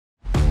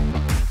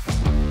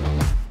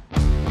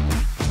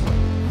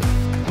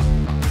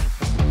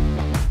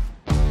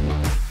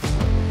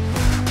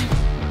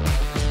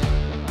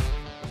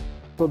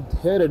So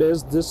here it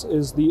is. This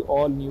is the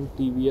all new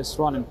TVS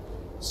Ronin.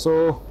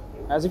 So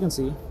as you can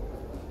see,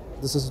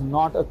 this is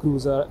not a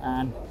cruiser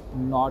and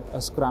not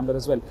a scrambler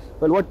as well.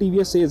 Well, what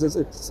TVS says is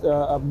it's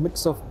a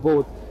mix of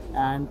both,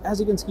 and as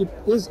you can see, it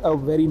is a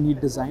very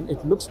neat design.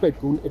 It looks quite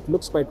cool, it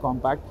looks quite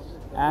compact,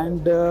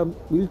 and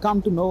we'll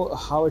come to know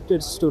how it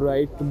is to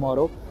ride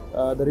tomorrow.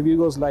 The review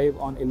goes live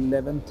on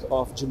 11th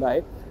of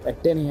July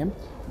at 10 a.m.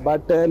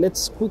 But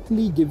let's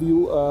quickly give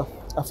you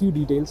a few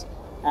details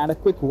and a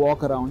quick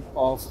walk around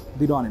of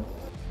the Ronin.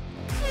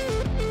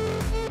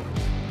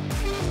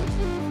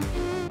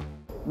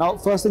 Now,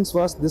 first things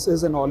first, this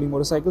is an all-new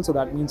motorcycle, so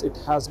that means it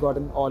has got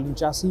an all-new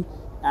chassis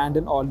and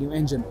an all-new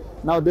engine.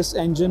 Now, this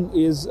engine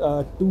is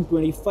a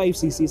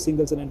 225cc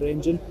single-cylinder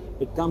engine.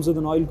 It comes with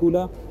an oil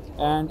cooler,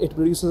 and it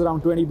produces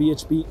around 20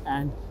 bhp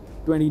and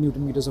 20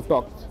 Newton meters of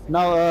torque.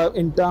 Now,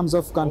 in terms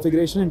of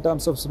configuration, in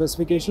terms of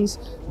specifications,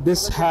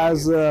 this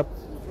has a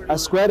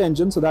square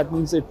engine, so that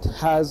means it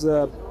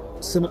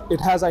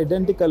has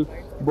identical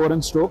bore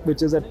and stroke,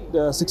 which is at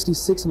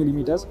 66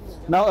 millimeters.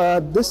 Now,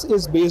 this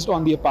is based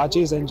on the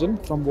Apache's engine,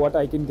 from what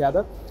I can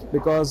gather,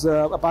 because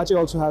Apache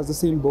also has the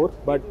same bore,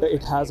 but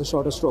it has a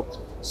shorter stroke.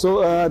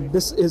 So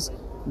this is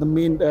the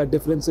main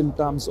difference in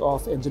terms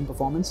of engine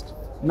performance.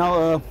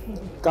 Now,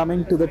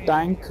 coming to the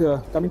tank,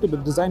 coming to the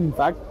design, in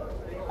fact,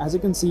 as you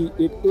can see,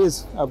 it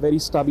is a very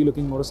stubby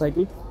looking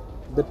motorcycle.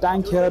 The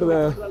tank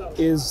here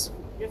is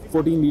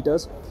 14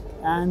 liters,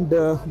 and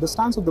the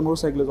stance of the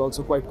motorcycle is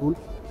also quite cool.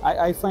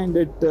 I find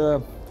it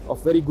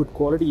of very good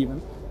quality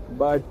even,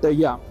 but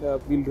yeah,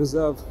 we'll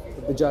reserve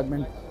the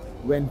judgment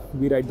when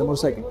we ride the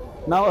motorcycle.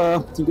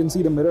 Now, you can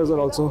see the mirrors are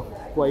also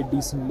quite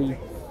decently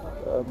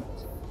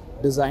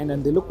designed,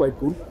 and they look quite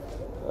cool.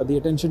 The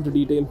attention to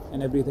detail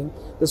and everything.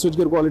 The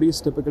switchgear quality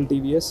is typical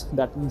TVS,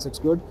 that means it's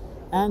good.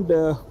 And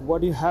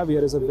what you have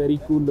here is a very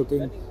cool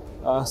looking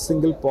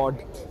single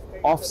pod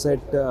offset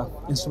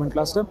instrument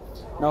cluster.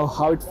 Now,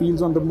 how it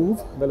feels on the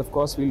move, well, of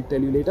course we'll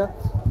tell you later,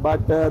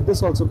 but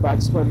this also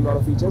packs quite a lot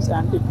of features,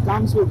 and it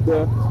comes with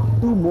the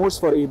 2 modes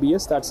for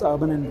ABS, that's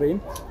urban and rain,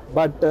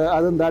 but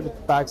other than that,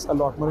 it packs a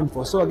lot more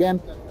info. So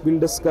again, we'll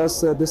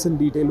discuss this in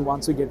detail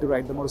once we get to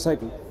ride the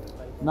motorcycle.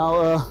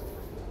 Now,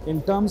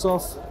 in terms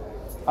of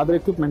other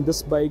equipment,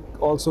 this bike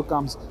also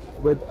comes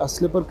with a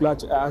slipper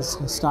clutch as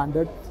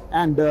standard,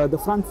 and the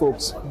front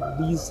forks,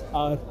 these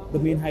are the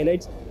main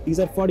highlights. These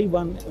are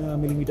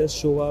 41 millimeters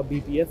Showa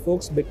BPF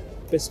forks, big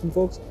piston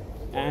forks,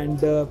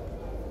 and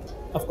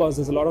of course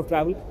there's a lot of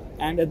travel.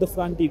 And at the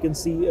front you can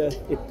see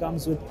it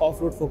comes with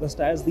off-road focus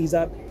tires. These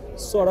are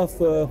sort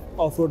of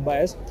off-road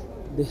bias.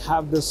 They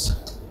have this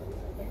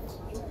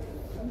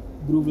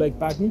groove-like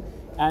pattern,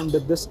 and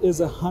this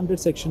is a 100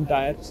 section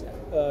tire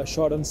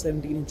shot on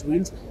 17-inch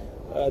wheels.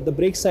 The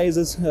brake size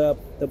is the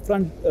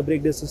front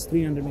brake disc is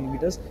 300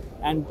 millimeters,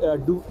 and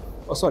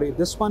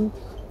this one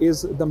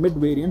is the mid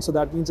variant, so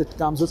that means it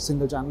comes with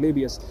single channel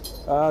ABS.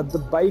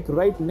 The bike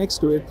right next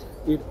to it,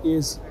 it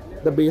is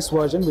the base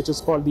version, which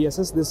is called the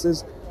SS. This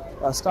is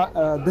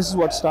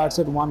what starts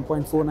at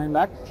 1.49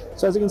 lakh.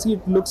 So as you can see,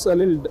 it looks a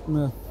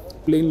little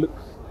plain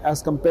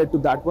as compared to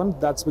that one.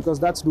 That's because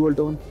that's dual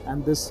tone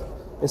and this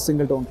is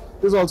single tone.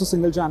 This is also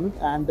single channel,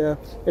 and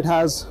it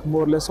has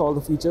more or less all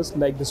the features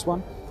like this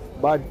one.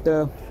 But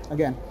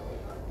again,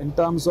 in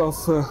terms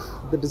of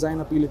the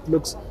design appeal, it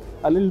looks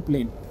a little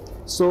plain.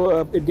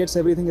 So it gets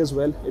everything as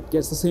well. It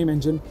gets the same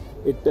engine,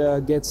 it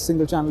gets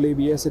single channel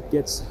ABS, it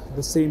gets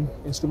the same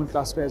instrument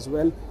cluster as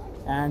well,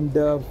 and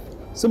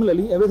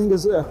similarly everything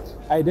is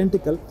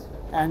identical.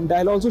 And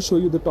I'll also show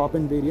you the top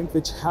end variant,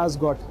 which has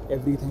got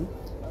everything.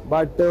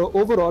 But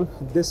overall,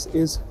 this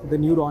is the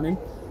new Ronin.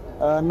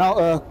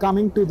 Now,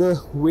 coming to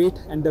the weight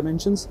and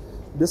dimensions,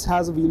 this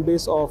has a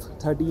wheelbase of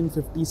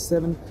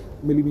 1357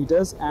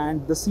 millimeters,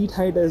 and the seat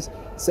height is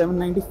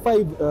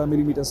 795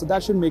 millimeters. So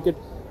that should make it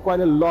quite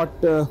a lot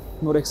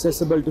more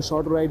accessible to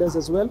shorter riders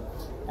as well.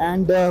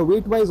 And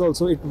weight wise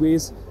also, it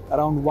weighs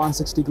around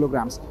 160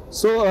 kilograms.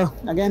 So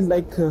again,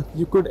 like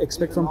you could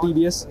expect from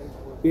TVS,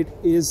 it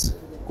is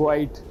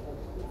quite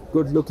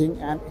good looking,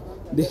 and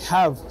they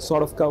have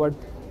sort of covered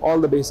all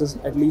the bases,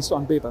 at least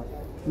on paper.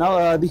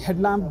 Now, the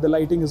headlamp, the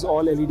lighting is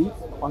all LED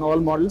on all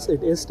models.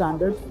 It is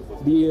standard.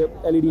 The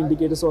LED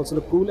indicators also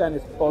look cool, and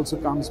it also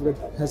comes with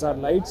hazard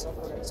lights.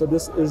 So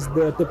this is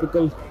the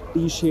typical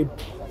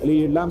T-shaped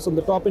LED lamps. On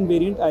the top end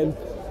variant, I'm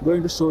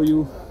going to show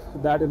you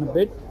that in a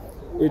bit.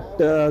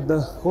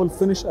 The whole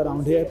finish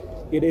around here,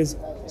 it is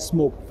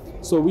smoke.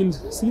 So we'll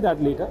see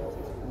that later.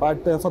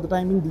 But for the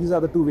timing, these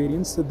are the 2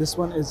 variants. So this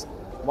one is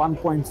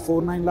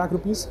 1.49 lakh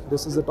rupees.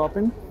 This is the top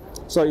end.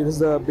 Sorry, this is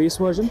the base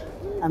version.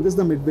 And this is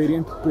the mid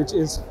variant, which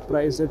is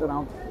priced at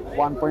around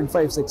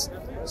 1.56.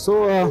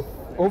 So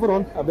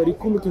overall, a very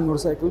cool looking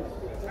motorcycle,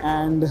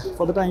 and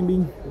for the time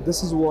being,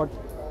 this is what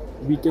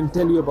we can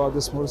tell you about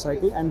this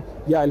motorcycle. And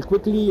yeah, I'll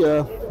quickly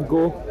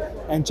go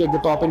and check the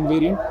top end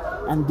variant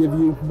and give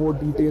you more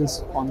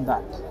details on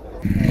that.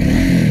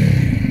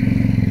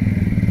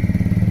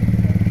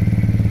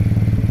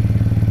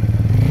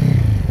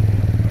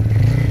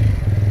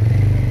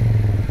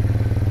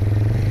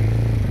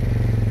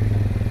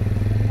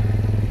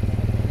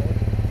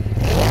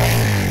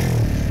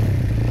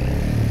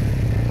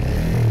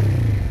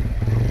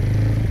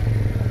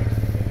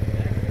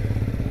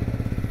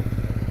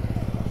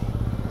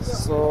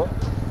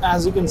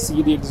 as you can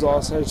see, the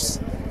exhaust has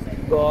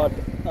got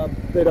a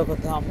bit of a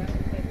thumb,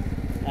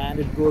 and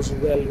it goes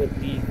well with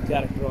the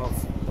character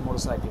of the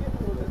motorcycle.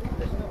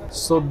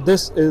 So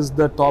this is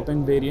the top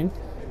end variant.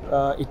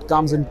 It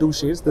comes in two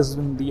shades. This is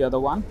in the other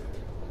one.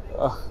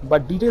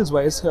 But details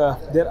wise,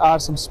 there are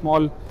some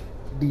small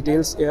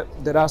details.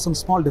 There are some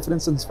small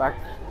differences in fact.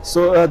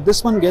 So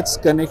this one gets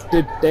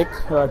connected tech,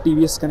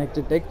 TVS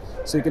connected tech.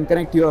 So you can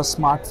connect your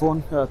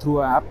smartphone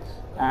through an app,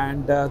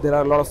 and there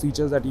are a lot of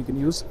features that you can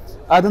use.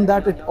 Other than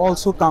that, it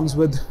also comes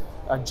with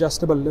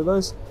adjustable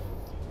levers.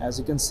 As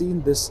you can see,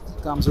 this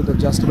comes with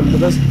adjustable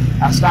levers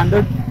as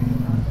standard,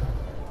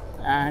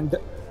 and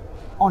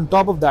on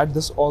top of that,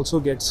 this also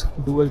gets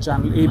dual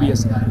channel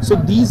ABS. So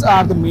these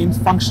are the main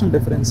functional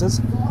differences.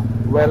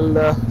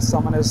 Well,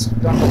 someone has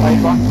turned the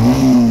mic on,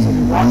 so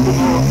we want to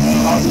know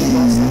how these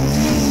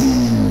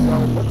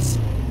looks.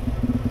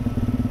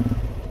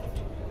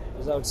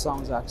 This is how it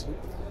sounds actually.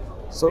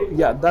 So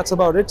yeah, that's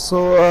about it.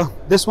 So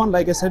this one,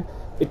 like I said,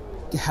 it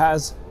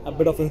has a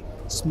bit of a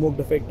smoked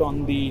effect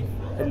on the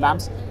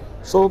headlamps.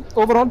 So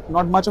overall,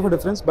 not much of a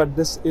difference, but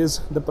this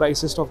is the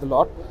priciest of the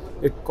lot.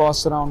 It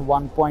costs around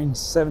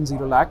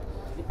 1.70 lakh,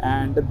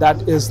 and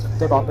that is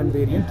the top end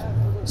variant.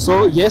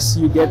 So yes,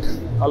 you get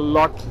a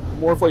lot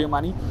more for your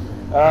money.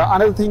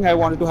 Another thing I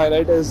wanted to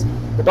highlight is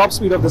the top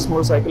speed of this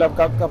motorcycle. A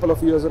couple of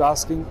viewers are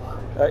asking,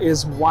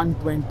 is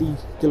 120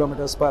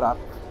 kilometers per hour.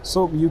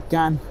 So you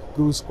can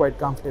cruise quite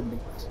comfortably.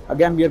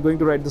 Again, we are going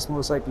to ride this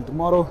motorcycle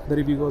tomorrow. The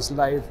review goes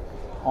live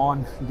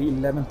on the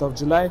 11th of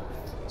July.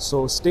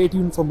 So stay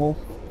tuned for more.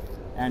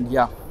 And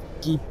yeah,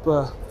 keep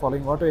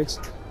following autoX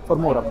for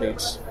more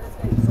updates.